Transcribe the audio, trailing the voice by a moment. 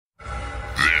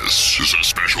is a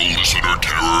special Listener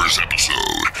Terrors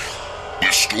episode,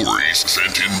 with stories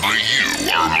sent in by you,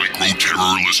 our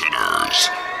Micro-Terror listeners.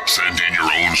 Send in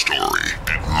your own story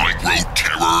at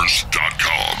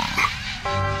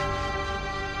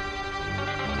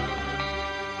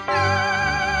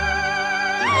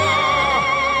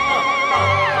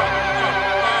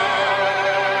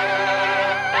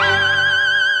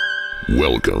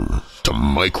Welcome to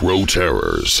Micro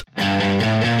Terrors.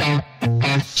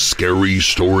 Scary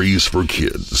stories for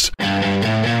kids,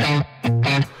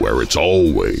 where it's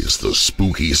always the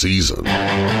spooky season,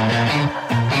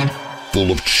 full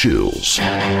of chills,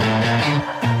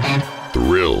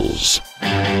 thrills,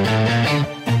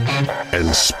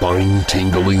 and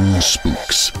spine-tingling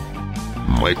spooks.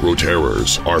 Micro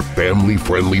Terrors are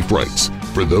family-friendly frights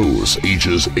for those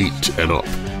ages 8 and up.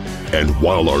 And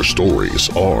while our stories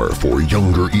are for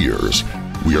younger ears,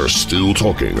 we are still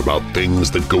talking about things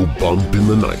that go bump in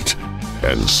the night,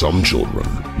 and some children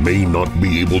may not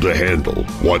be able to handle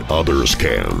what others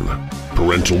can.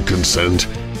 Parental consent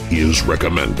is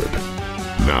recommended.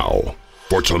 Now,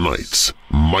 for tonight's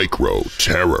Micro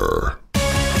Terror.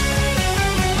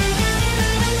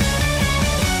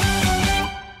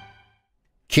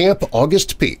 Camp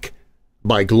August Peak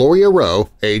by Gloria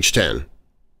Rowe, age 10.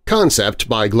 Concept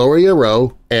by Gloria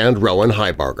Rowe and Rowan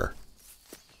Hybarger.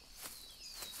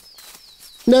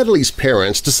 Natalie's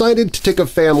parents decided to take a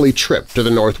family trip to the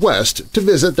Northwest to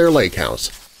visit their lake house.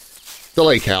 The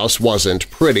lake house wasn't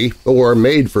pretty or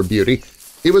made for beauty.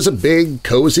 It was a big,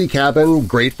 cozy cabin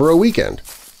great for a weekend.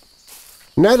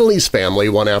 Natalie's family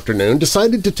one afternoon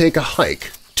decided to take a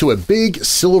hike to a big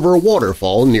silver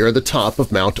waterfall near the top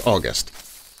of Mount August.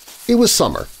 It was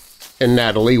summer, and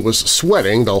Natalie was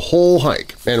sweating the whole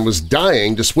hike and was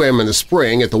dying to swim in the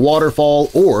spring at the waterfall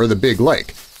or the big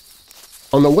lake.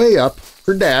 On the way up,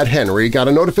 her dad, Henry, got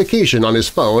a notification on his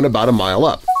phone about a mile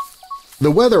up. The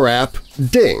weather app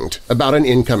dinged about an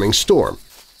incoming storm,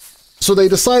 so they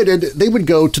decided they would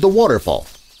go to the waterfall,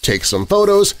 take some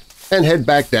photos, and head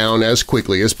back down as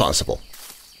quickly as possible.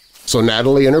 So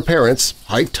Natalie and her parents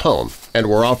hiked home and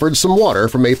were offered some water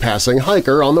from a passing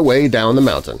hiker on the way down the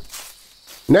mountain.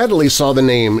 Natalie saw the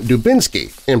name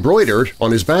Dubinsky embroidered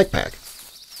on his backpack.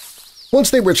 Once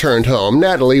they returned home,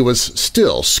 Natalie was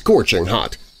still scorching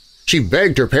hot. She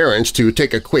begged her parents to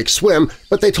take a quick swim,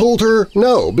 but they told her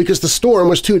no because the storm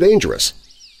was too dangerous.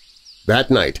 That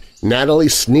night, Natalie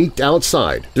sneaked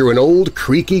outside through an old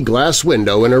creaky glass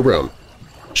window in her room.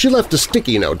 She left a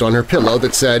sticky note on her pillow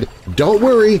that said, "Don't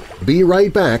worry, be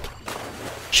right back."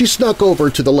 She snuck over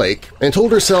to the lake and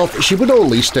told herself she would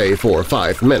only stay for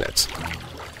 5 minutes.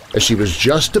 As she was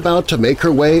just about to make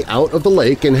her way out of the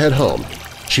lake and head home,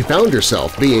 she found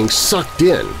herself being sucked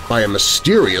in by a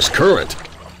mysterious current.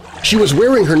 She was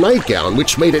wearing her nightgown,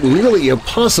 which made it nearly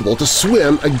impossible to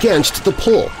swim against the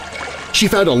pull. She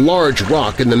found a large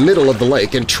rock in the middle of the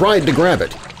lake and tried to grab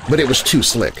it, but it was too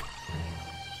slick.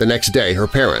 The next day, her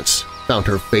parents found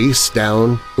her face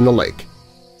down in the lake.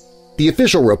 The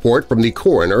official report from the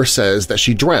coroner says that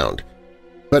she drowned,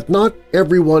 but not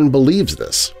everyone believes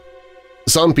this.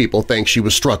 Some people think she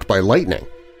was struck by lightning,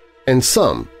 and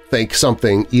some think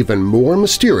something even more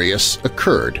mysterious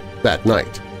occurred that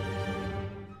night.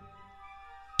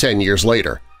 10 years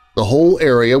later, the whole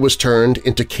area was turned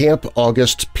into Camp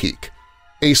August Peak,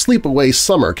 a sleepaway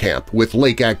summer camp with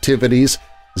lake activities,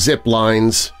 zip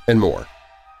lines, and more.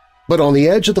 But on the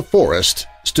edge of the forest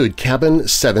stood Cabin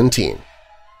 17.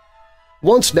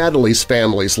 Once Natalie's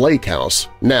family's lake house,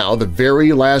 now the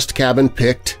very last cabin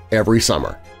picked every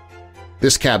summer.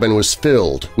 This cabin was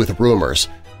filled with rumors,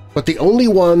 but the only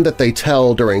one that they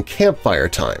tell during campfire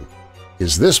time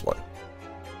is this one.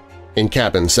 In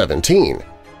Cabin 17,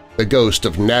 the ghost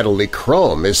of Natalie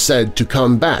Crome is said to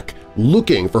come back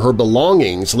looking for her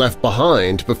belongings left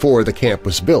behind before the camp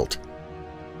was built.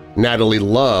 Natalie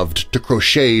loved to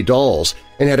crochet dolls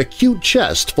and had a cute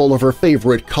chest full of her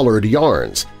favorite colored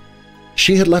yarns.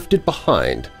 She had left it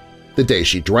behind the day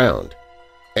she drowned,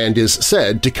 and is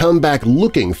said to come back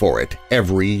looking for it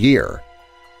every year.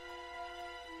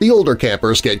 The older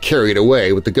campers get carried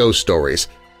away with the ghost stories,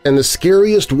 and the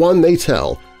scariest one they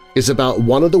tell is about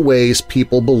one of the ways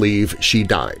people believe she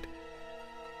died.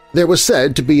 There was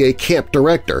said to be a camp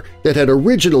director that had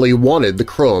originally wanted the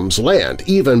Cromes' land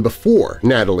even before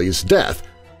Natalie's death,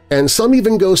 and some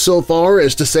even go so far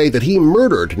as to say that he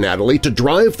murdered Natalie to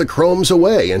drive the Cromes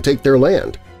away and take their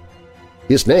land.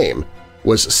 His name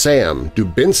was Sam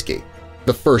Dubinsky,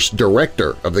 the first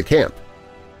director of the camp.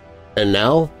 And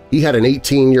now he had an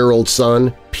 18-year-old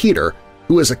son, Peter,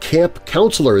 who is a camp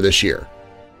counselor this year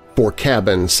for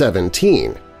Cabin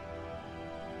 17.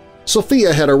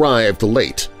 Sophia had arrived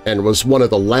late and was one of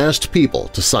the last people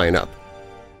to sign up.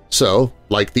 So,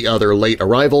 like the other late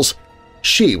arrivals,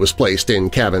 she was placed in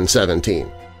cabin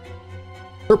 17.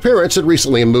 Her parents had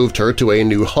recently moved her to a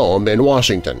new home in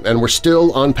Washington and were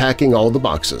still unpacking all the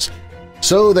boxes,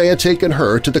 so they had taken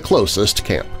her to the closest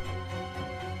camp.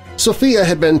 Sophia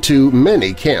had been to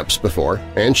many camps before,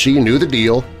 and she knew the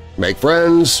deal: make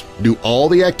friends, do all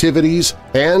the activities,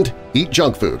 and eat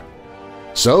junk food.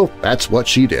 So that's what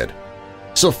she did.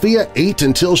 Sophia ate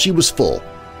until she was full,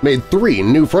 made 3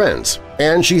 new friends,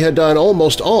 and she had done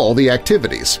almost all the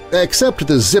activities, except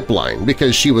the zip line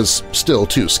because she was still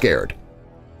too scared.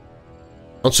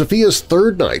 On Sophia's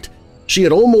 3rd night, she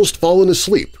had almost fallen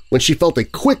asleep when she felt a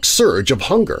quick surge of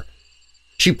hunger.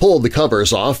 She pulled the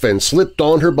covers off and slipped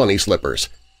on her bunny slippers.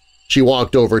 She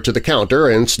walked over to the counter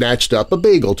and snatched up a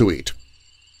bagel to eat.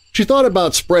 She thought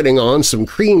about spreading on some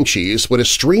cream cheese when a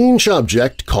strange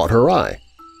object caught her eye.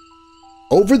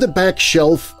 Over the back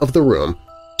shelf of the room,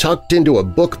 tucked into a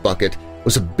book bucket,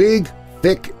 was a big,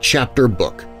 thick chapter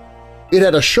book. It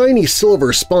had a shiny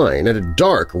silver spine and a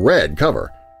dark red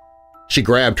cover. She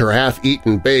grabbed her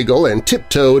half-eaten bagel and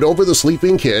tiptoed over the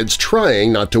sleeping kids,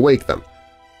 trying not to wake them.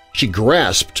 She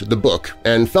grasped the book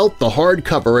and felt the hard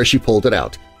cover as she pulled it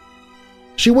out.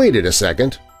 She waited a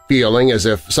second, feeling as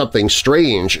if something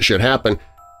strange should happen,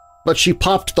 but she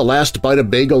popped the last bite of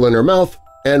bagel in her mouth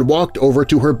and walked over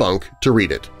to her bunk to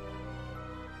read it.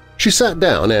 She sat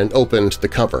down and opened the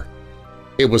cover.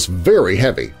 It was very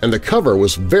heavy and the cover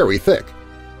was very thick.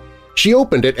 She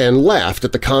opened it and laughed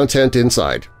at the content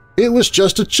inside. It was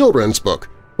just a children's book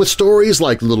with stories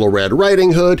like Little Red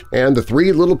Riding Hood and the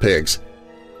 3 Little Pigs.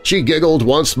 She giggled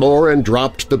once more and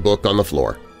dropped the book on the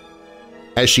floor.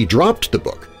 As she dropped the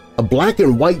book, a black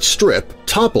and white strip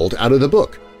toppled out of the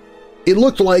book. It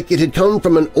looked like it had come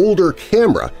from an older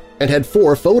camera and had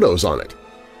 4 photos on it.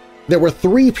 There were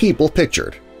 3 people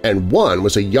pictured, and one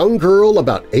was a young girl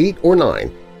about 8 or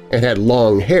 9 and had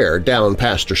long hair down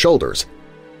past her shoulders.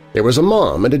 There was a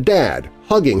mom and a dad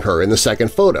hugging her in the second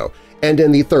photo, and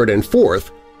in the 3rd and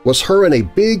 4th was her in a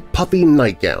big puffy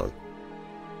nightgown.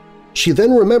 She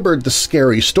then remembered the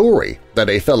scary story that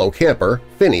a fellow camper,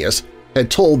 Phineas, had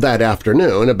told that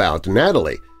afternoon about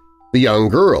Natalie, the young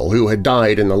girl who had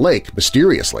died in the lake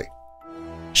mysteriously.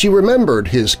 She remembered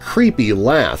his creepy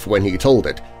laugh when he told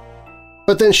it,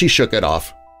 but then she shook it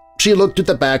off. She looked at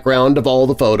the background of all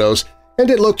the photos, and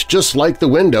it looked just like the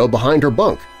window behind her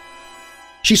bunk.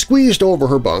 She squeezed over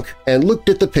her bunk and looked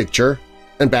at the picture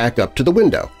and back up to the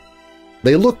window.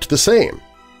 They looked the same,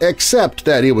 except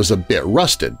that it was a bit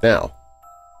rusted now.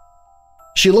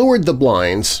 She lowered the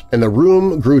blinds and the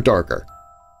room grew darker.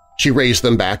 She raised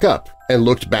them back up and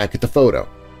looked back at the photo.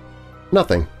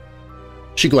 Nothing.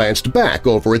 She glanced back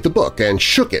over at the book and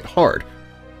shook it hard.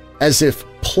 As if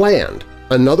planned,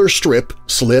 another strip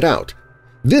slid out.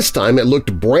 This time it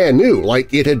looked brand new,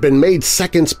 like it had been made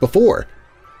seconds before.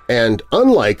 And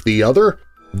unlike the other,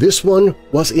 this one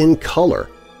was in color.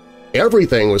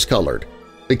 Everything was colored.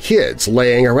 The kids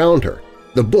laying around her,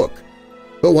 the book.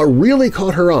 But what really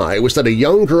caught her eye was that a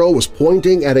young girl was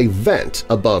pointing at a vent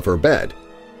above her bed.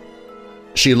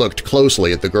 She looked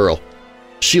closely at the girl.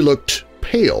 She looked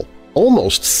pale,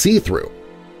 almost see-through.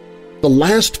 The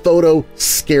last photo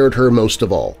scared her most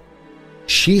of all.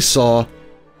 She saw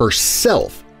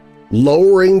herself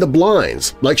lowering the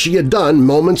blinds like she had done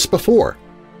moments before.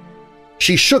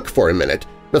 She shook for a minute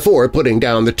before putting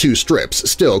down the 2 strips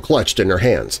still clutched in her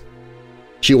hands.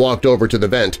 She walked over to the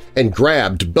vent and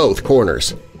grabbed both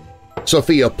corners.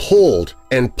 Sophia pulled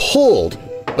and pulled,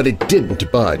 but it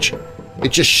didn't budge.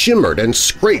 It just shimmered and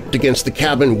scraped against the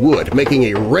cabin wood, making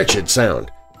a wretched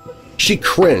sound. She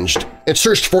cringed and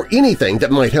searched for anything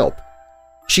that might help.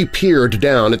 She peered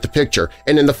down at the picture,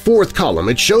 and in the 4th column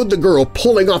it showed the girl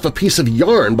pulling off a piece of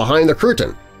yarn behind the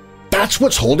curtain. "That's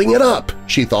what's holding it up,"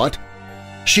 she thought.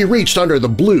 She reached under the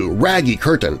blue, raggy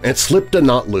curtain and slipped a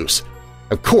knot loose.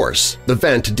 Of course, the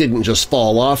vent didn't just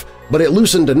fall off, but it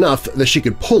loosened enough that she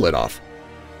could pull it off.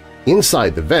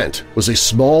 Inside the vent was a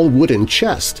small wooden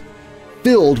chest,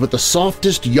 filled with the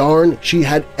softest yarn she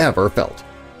had ever felt.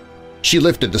 She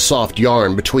lifted the soft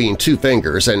yarn between 2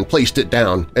 fingers and placed it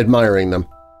down, admiring them.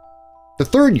 The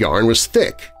 3rd yarn was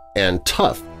thick and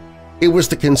tough. It was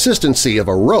the consistency of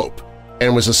a rope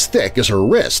and was as thick as her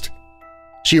wrist.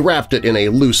 She wrapped it in a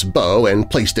loose bow and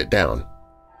placed it down.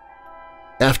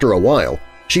 After a while,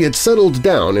 she had settled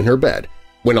down in her bed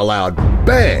when a loud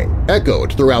bang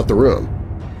echoed throughout the room.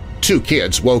 2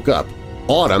 kids woke up,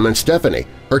 Autumn and Stephanie,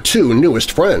 her 2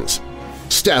 newest friends.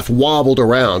 Steph wobbled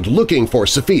around looking for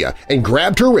Sophia and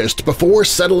grabbed her wrist before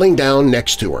settling down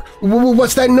next to her.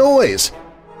 "What's that noise?"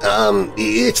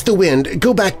 It's the wind.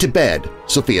 Go back to bed,"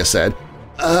 Sophia said.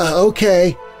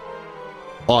 Okay."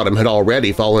 Autumn had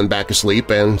already fallen back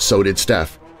asleep, and so did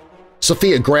Steph.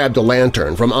 Sophia grabbed a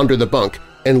lantern from under the bunk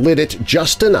and lit it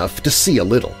just enough to see a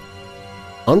little.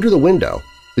 Under the window,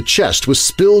 the chest was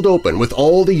spilled open with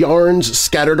all the yarns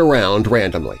scattered around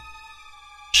randomly.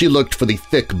 She looked for the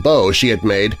thick bow she had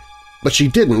made, but she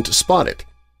didn't spot it.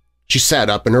 She sat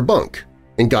up in her bunk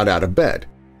and got out of bed.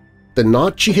 The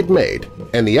knot she had made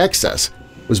and the excess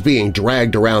was being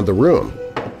dragged around the room,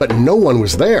 but no one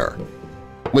was there.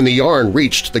 When the yarn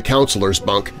reached the counselor's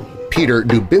bunk, Peter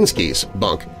Dubinsky's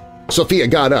bunk, Sophia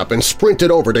got up and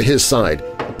sprinted over to his side,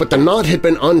 but the knot had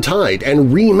been untied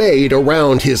and remade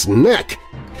around his neck.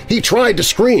 He tried to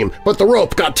scream, but the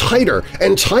rope got tighter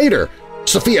and tighter.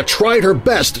 Sophia tried her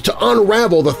best to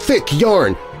unravel the thick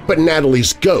yarn, but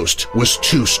Natalie's ghost was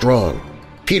too strong.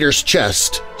 Peter's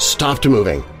chest stopped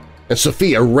moving, and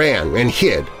Sophia ran and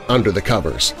hid under the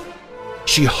covers.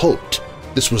 She hoped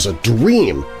this was a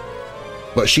dream,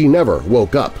 but she never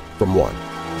woke up from one.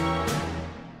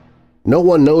 No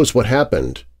one knows what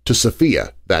happened to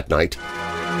Sophia that night.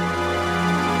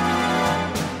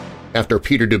 After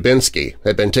Peter Dubinsky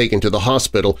had been taken to the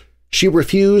hospital, she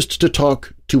refused to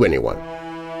talk to anyone.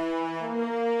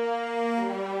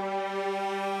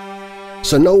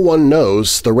 So no one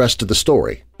knows the rest of the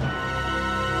story.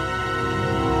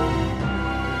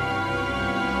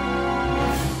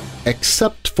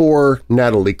 Except for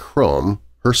Natalie Crome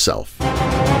herself.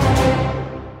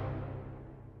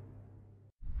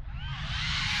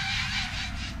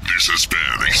 This has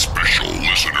been a special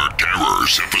Listener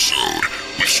Terrors episode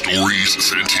with stories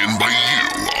sent in by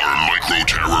you, our Micro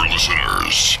Terror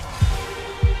listeners.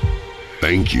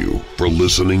 Thank you for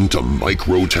listening to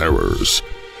Micro Terrors.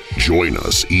 Join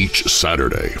us each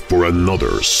Saturday for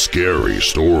another scary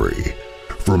story.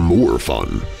 For more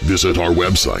fun, visit our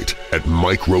website at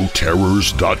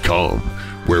microterrors.com,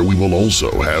 where we will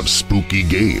also have spooky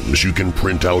games you can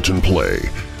print out and play,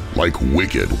 like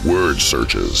wicked word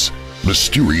searches,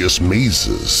 mysterious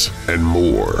mazes, and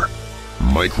more.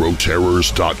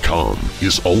 Microterrors.com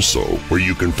is also where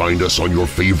you can find us on your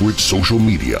favorite social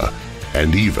media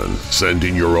and even send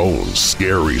in your own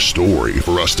scary story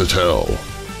for us to tell.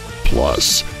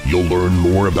 Plus, you'll learn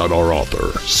more about our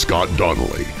author, Scott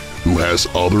Donnelly, who has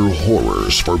other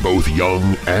horrors for both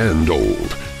young and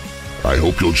old. I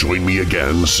hope you'll join me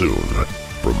again soon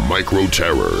for Micro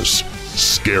Terrors,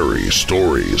 Scary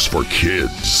Stories for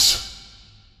Kids.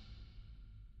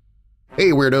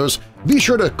 Hey Weirdos! Be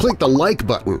sure to click the like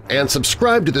button and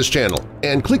subscribe to this channel,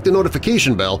 and click the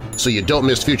notification bell so you don't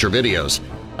miss future videos.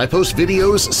 I post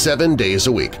videos 7 days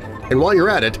a week. And while you're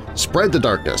at it, spread the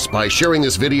darkness by sharing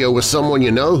this video with someone you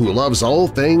know who loves all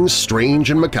things strange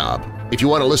and macabre. If you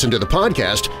want to listen to the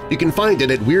podcast, you can find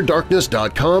it at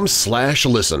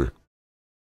WeirdDarkness.com/listen.